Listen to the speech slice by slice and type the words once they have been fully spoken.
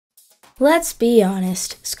Let's be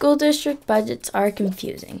honest, school district budgets are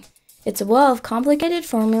confusing. It's a well of complicated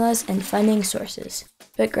formulas and funding sources,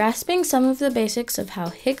 but grasping some of the basics of how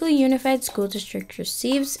Higley Unified School District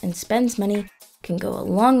receives and spends money can go a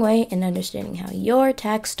long way in understanding how your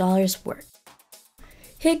tax dollars work.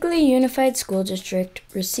 Higley Unified School District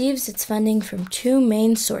receives its funding from two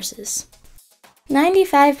main sources.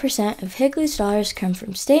 95% of Higley's dollars come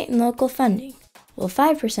from state and local funding, while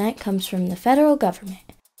 5% comes from the federal government.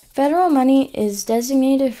 Federal money is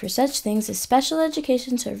designated for such things as special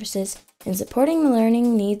education services and supporting the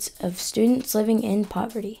learning needs of students living in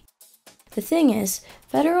poverty. The thing is,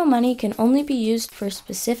 federal money can only be used for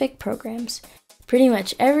specific programs. Pretty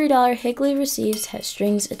much every dollar Higley receives has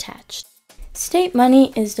strings attached. State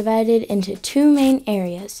money is divided into two main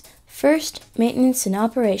areas. First, maintenance and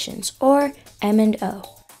operations, or M&O.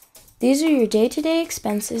 These are your day-to-day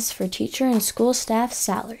expenses for teacher and school staff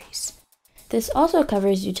salaries. This also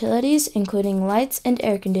covers utilities, including lights and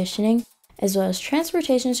air conditioning, as well as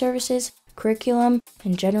transportation services, curriculum,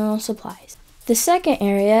 and general supplies. The second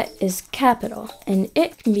area is capital, and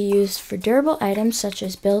it can be used for durable items such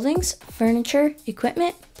as buildings, furniture,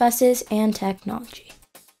 equipment, buses, and technology.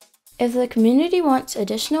 If the community wants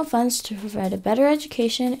additional funds to provide a better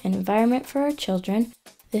education and environment for our children,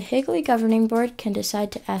 the Higley Governing Board can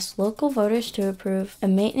decide to ask local voters to approve a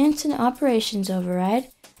maintenance and operations override,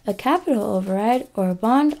 a capital override, or a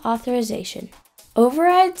bond authorization.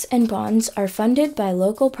 Overrides and bonds are funded by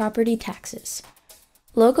local property taxes.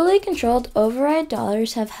 Locally controlled override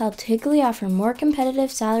dollars have helped Higley offer more competitive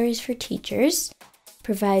salaries for teachers,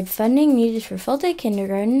 provide funding needed for full-day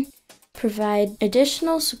kindergarten, provide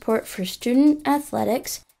additional support for student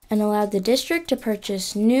athletics, and allowed the district to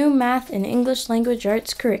purchase new math and English language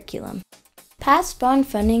arts curriculum. Past bond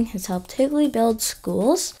funding has helped Higley build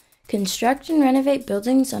schools, construct and renovate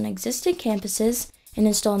buildings on existing campuses, and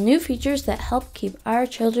install new features that help keep our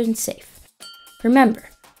children safe. Remember,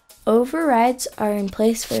 overrides are in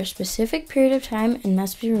place for a specific period of time and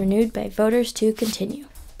must be renewed by voters to continue.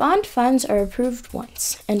 Bond funds are approved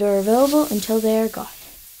once and are available until they are gone.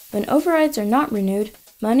 When overrides are not renewed,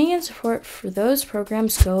 money and support for those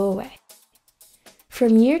programs go away.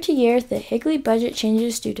 From year to year, the Higley budget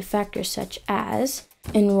changes due to factors such as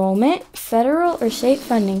enrollment, federal or state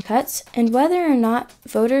funding cuts, and whether or not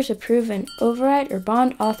voters approve an override or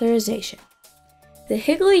bond authorization. The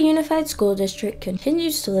Higley Unified School District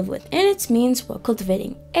continues to live within its means while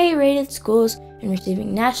cultivating A-rated schools and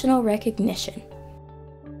receiving national recognition.